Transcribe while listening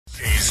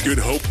Good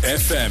Hope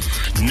FM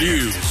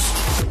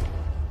News.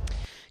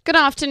 Good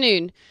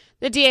afternoon.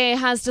 The DA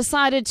has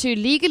decided to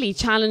legally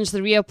challenge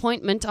the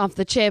reappointment of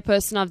the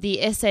chairperson of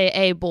the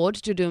SAA board,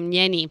 Dudu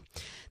Myeni.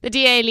 The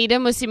DA leader,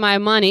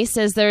 Myeni,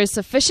 says there is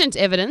sufficient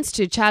evidence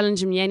to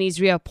challenge Myeni's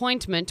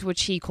reappointment,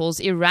 which he calls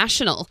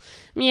irrational.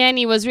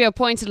 Myeni was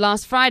reappointed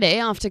last Friday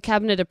after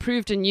Cabinet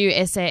approved a new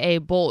SAA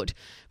board.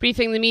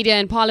 Briefing the media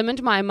in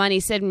Parliament,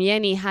 Myeni said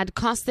Myeni had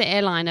cost the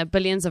airliner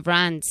billions of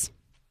rands.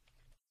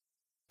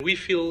 We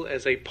feel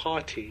as a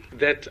party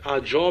that our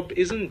job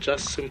isn't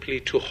just simply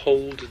to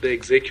hold the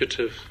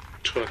executive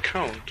to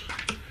account,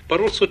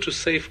 but also to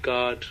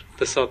safeguard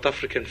the South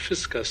African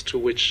fiscus to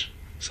which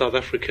South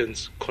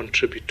Africans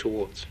contribute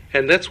towards.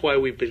 And that's why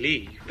we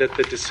believe that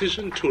the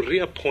decision to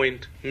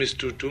reappoint Ms.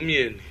 Dudu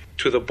Myeni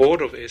to the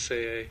board of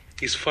SAA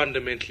is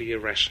fundamentally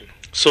irrational.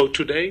 So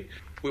today,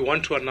 we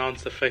want to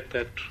announce the fact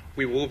that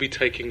we will be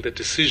taking the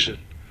decision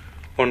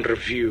on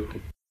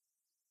review.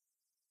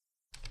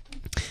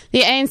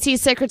 The ANC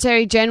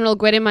Secretary-General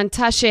Gwede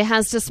Mantashe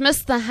has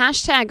dismissed the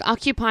hashtag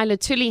Occupy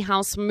Luthuli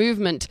House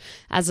movement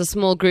as a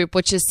small group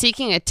which is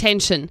seeking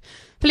attention.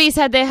 Police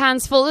had their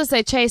hands full as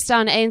they chased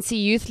down ANC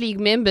Youth League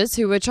members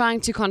who were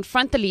trying to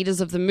confront the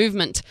leaders of the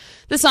movement.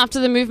 This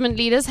after the movement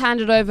leaders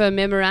handed over a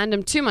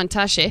memorandum to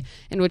Mantashe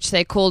in which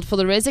they called for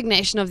the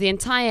resignation of the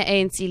entire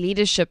ANC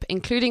leadership,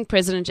 including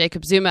President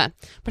Jacob Zuma.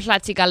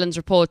 Pahlati Gallans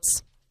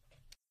reports.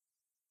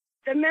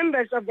 The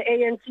members of the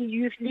ANC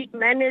Youth League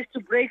managed to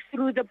break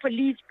through the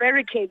police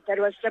barricade that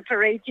was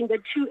separating the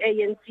two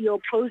ANC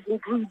opposing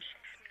groups.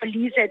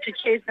 Police had to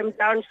chase them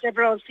down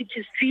several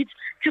city streets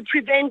to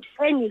prevent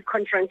any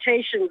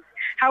confrontations.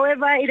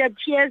 However, it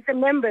appears the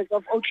members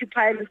of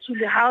Occupy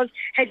Luthuli House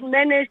had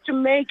managed to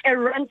make a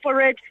run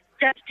for it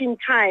just in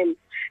time.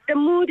 The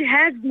mood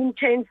has been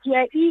tense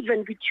here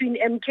even between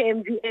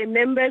MKMVA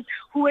members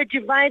who were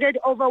divided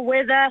over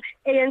whether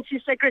ANC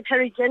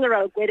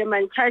Secretary-General Gwede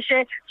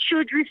Mantashe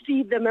should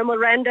receive the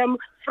memorandum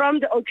from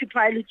the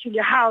Occupy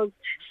Luthuli House.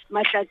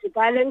 Pahlati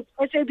Gallans,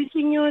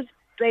 SABC News,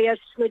 Players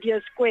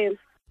Media Square.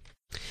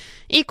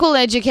 Equal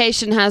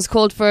Education has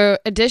called for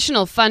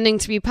additional funding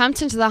to be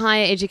pumped into the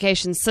higher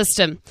education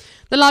system.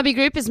 The lobby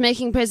group is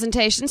making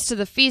presentations to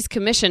the Fees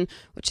Commission,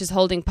 which is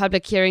holding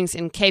public hearings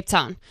in Cape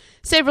Town.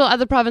 Several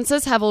other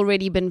provinces have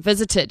already been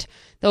visited.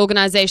 The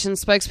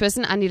organization's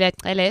spokesperson, Andile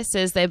Cele,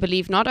 says they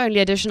believe not only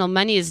additional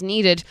money is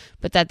needed,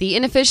 but that the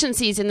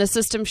inefficiencies in the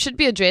system should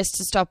be addressed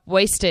to stop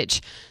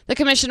wastage. The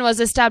commission was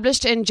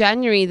established in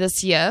January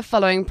this year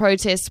following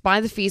protests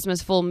by the Fees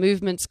Must Fall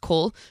movement's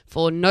call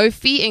for no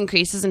fee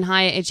increases in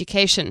higher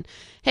education.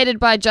 Headed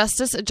by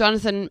Justice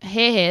Jonathan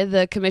Hehe,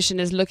 the commission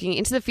is looking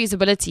into the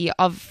feasibility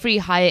of free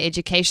higher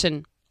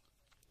education.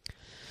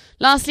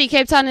 Lastly,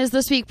 Cape Town is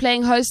this week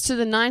playing host to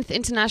the 9th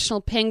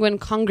International Penguin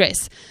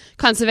Congress.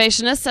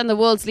 Conservationists and the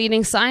world's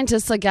leading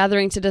scientists are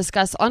gathering to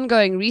discuss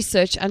ongoing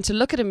research and to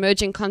look at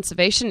emerging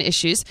conservation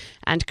issues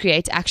and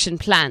create action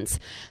plans.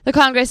 The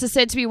Congress is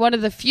said to be one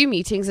of the few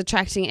meetings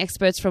attracting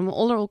experts from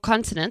all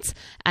continents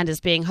and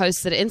is being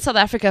hosted in South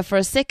Africa for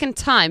a second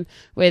time,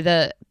 where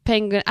the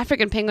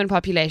African penguin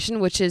population,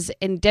 which is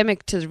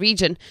endemic to the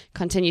region,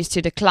 continues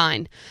to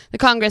decline. The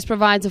Congress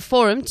provides a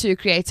forum to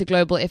create a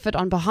global effort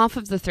on behalf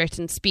of the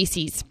threatened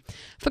species.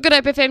 For Good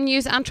Hope FM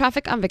News and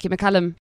Traffic, I'm Vicky McCallum.